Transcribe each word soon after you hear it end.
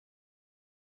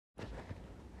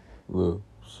Look,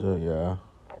 so y'all,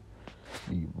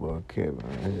 big boy Kevin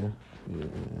right here. Yeah,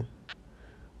 man.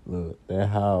 Look, that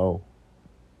how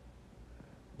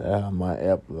my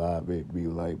Apple live it be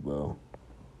like, bro.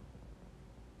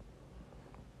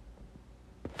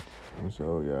 And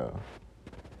so y'all,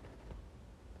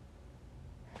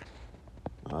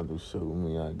 I do show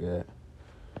me I got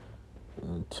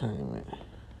entertainment.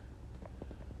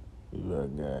 You I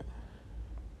got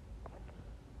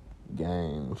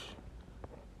games.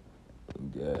 You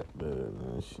got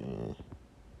the shit.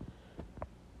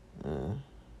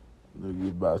 Look, you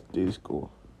about Discord.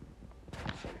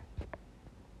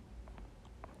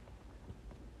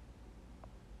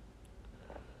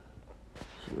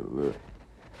 So look,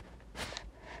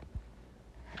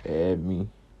 add me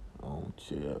on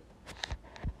chat.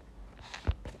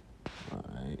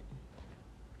 Alright.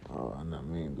 Oh, I not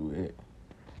mean to do that.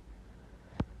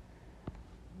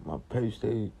 My page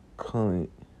stay current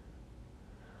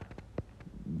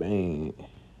bang.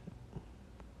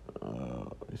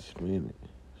 It's spinning.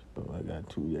 So I got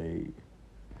 2 days.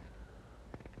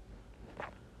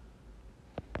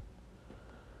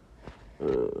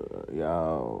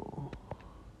 Y'all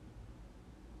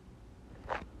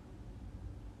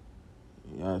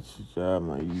subscribe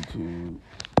my YouTube.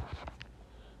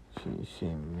 Shit,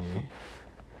 man.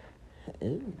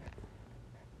 Ew.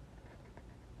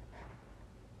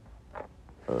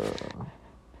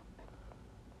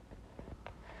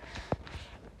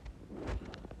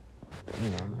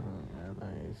 I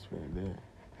ain't expect that.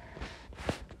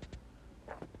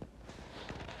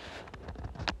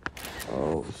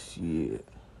 Oh shit.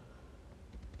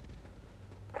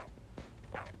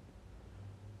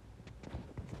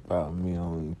 About me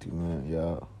on YouTube, man,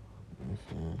 y'all. You know what I'm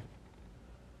saying?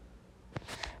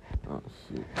 Oh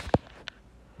shit.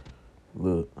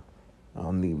 Look, I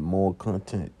don't need more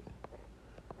content.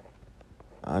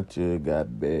 I just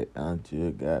got back.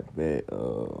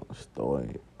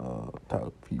 Started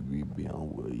talk PVB on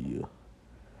what year.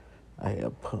 I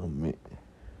had permit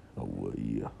of what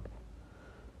year.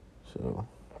 So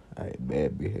I had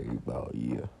bad behavior about a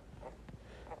year.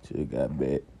 Just got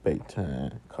back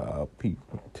time, call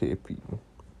people, tell people.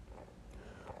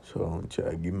 So I'm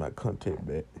trying to get my content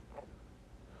back.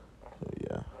 So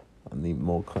yeah, I need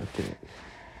more content.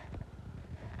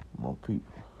 More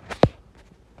people.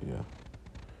 Yeah.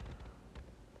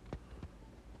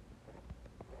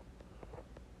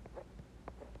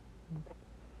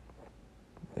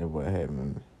 That's what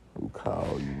happened. Who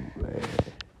called you, man?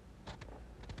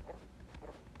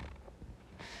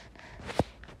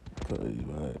 Cause you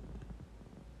right.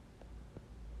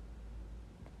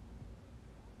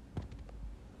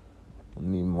 I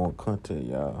need more content,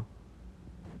 y'all.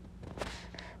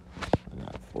 I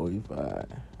got 45.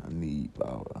 I need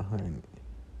about 100.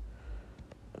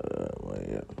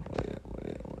 Where?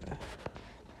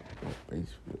 On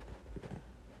Facebook.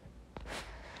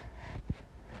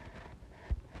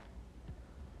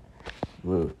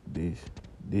 Look,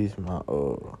 this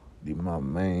my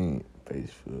main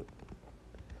Facebook.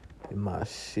 This my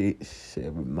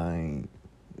 6-7 main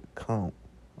account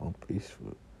on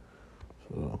Facebook.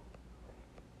 So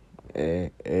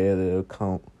add the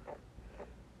account.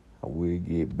 I will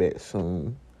get back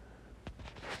soon.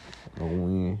 Go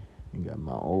in. You got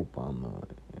my old partner.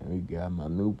 And we got my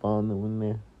new partner in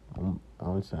there.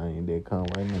 I'm signing that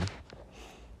account right now.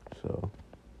 So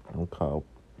I'm call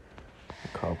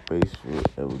Facebook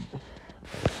every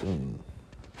soon.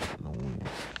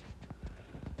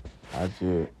 I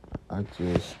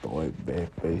just started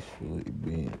back Facebook. It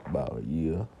been about a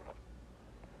year.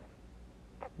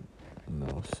 You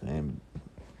know, same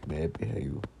bad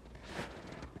behavior.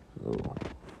 So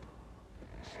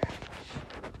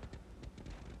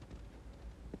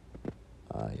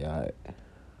y'all,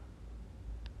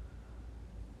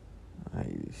 I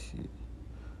hate this shit.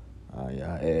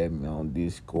 Y'all add me on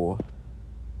Discord.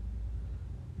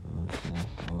 You know what I'm saying?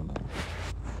 Hold on.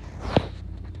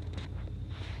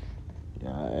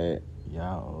 Y'all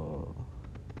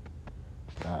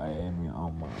add me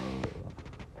on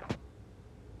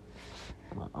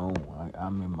my own.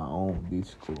 I'm in my own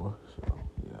Discord. So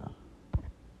yeah.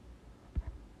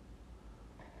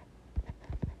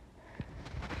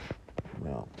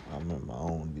 Well, I'm in my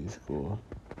own Discord.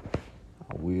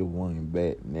 I will want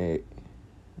back next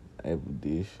after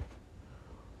this.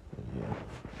 Yeah.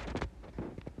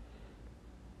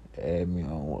 Add me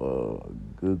on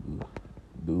Google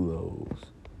Doodles.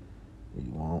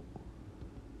 You want?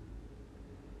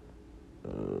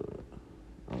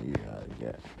 Oh yeah, I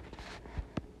got.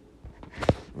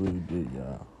 Really good,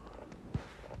 y'all.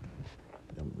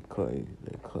 Them crazy,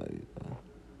 that crazy, man.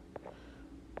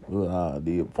 Look how I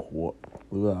did port.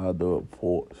 Look how I do it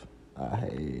ports. I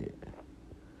had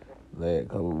last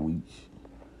couple weeks,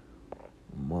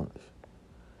 months.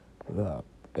 Look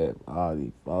at all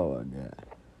these followers I got.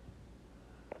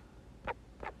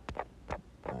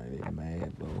 They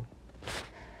mad, bro.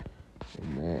 They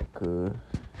mad, cuz.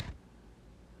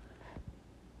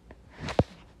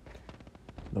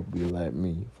 Don't be like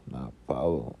me for not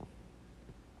following.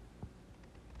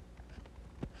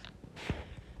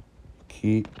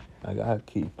 Kid, I got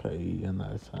Kid paid and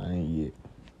I signed yet.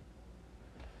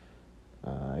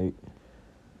 Alright.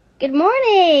 Good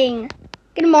morning.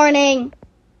 Good morning.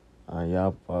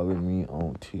 Y'all follow me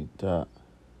on TikTok.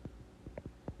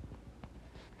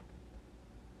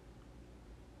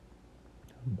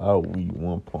 About week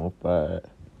 1.5.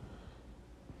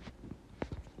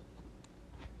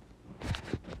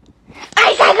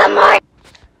 I said good morning.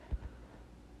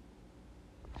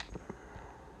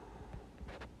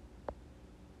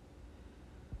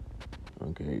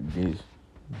 Okay,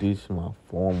 this my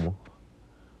former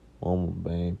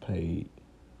bank paid.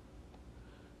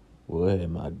 I would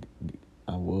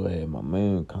have my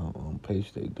main account on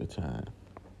Paystake at the time.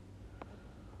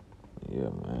 Yeah,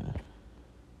 man.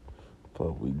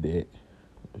 Fuck with that.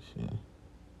 Shit.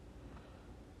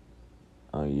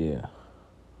 Oh yeah.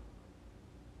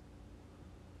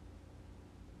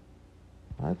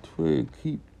 My Twitter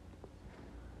keep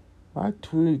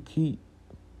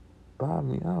buy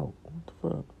me out. What the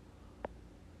fuck?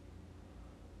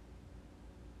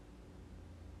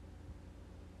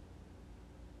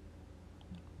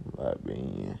 Like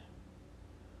being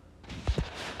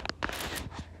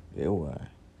that why.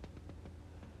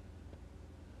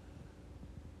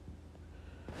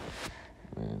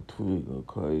 Man, Twitter go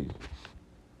crazy.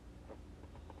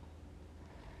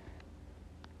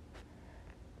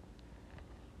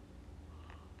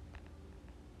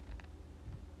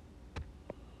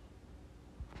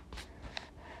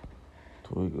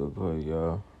 Twitter go crazy,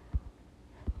 y'all.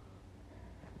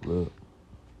 Look.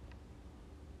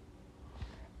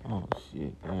 Oh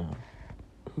shit, damn.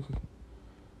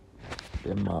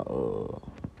 That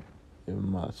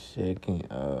my second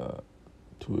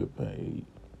Twitter page.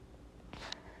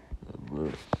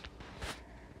 Look.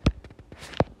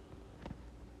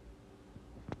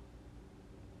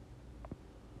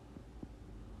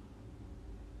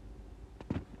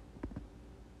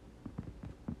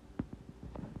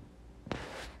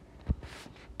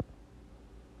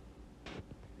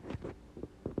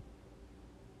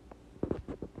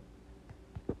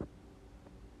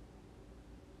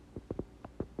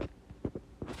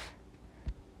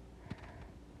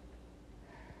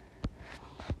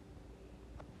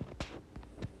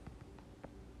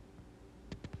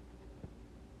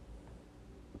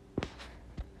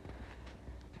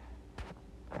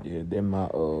 Yeah, that my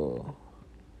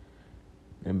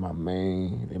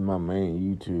main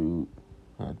YouTube.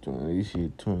 I doing this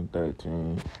shit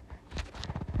 2013.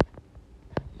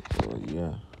 So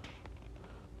yeah.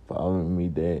 Follow me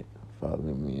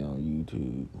on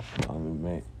YouTube. Follow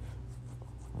me.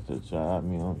 Subscribe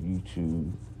me on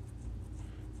YouTube.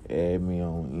 Add me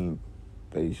on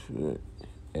Facebook.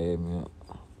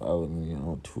 Follow me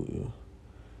on Twitter.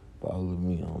 Follow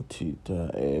me on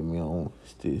TikTok. Add me on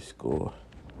Discord.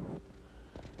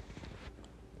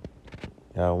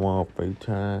 Y'all want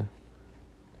FaceTime?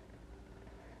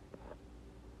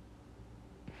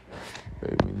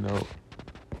 Let me know.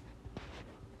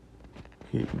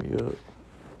 Hit me up.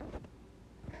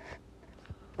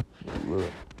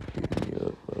 Look, hit me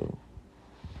up, bro.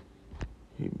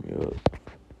 Hit me up.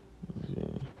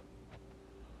 Yeah.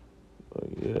 But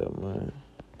yeah, man.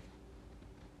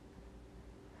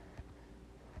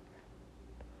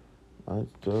 I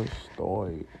just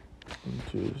started.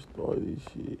 This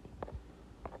shit.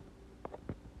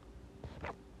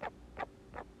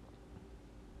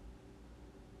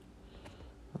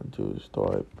 I just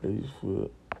started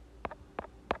Facebook.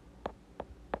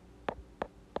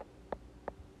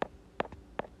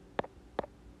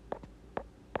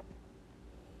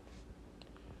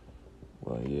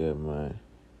 But yeah, man.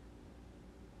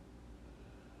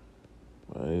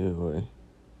 But anyway.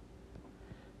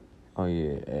 Oh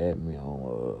yeah, add me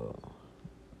on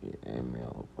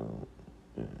phone.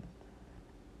 Yeah.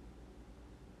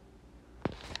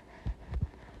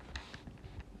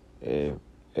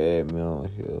 Add me on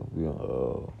here. We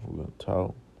gonna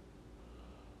talk.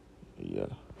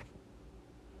 Yeah.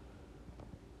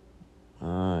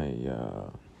 Alright,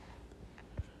 y'all.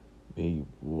 Big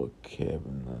boy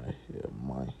Kevin out here,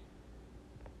 man.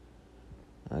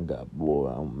 I got boy.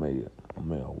 I made a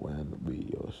random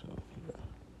video, so yeah.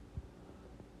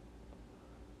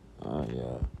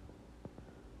 Yeah.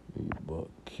 Big boy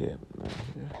Kevin out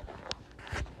here.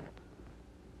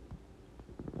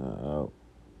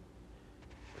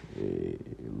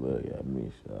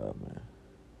 Thanks, y'all, man.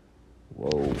 Whoa,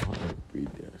 103,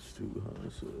 that's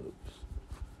 200 subs.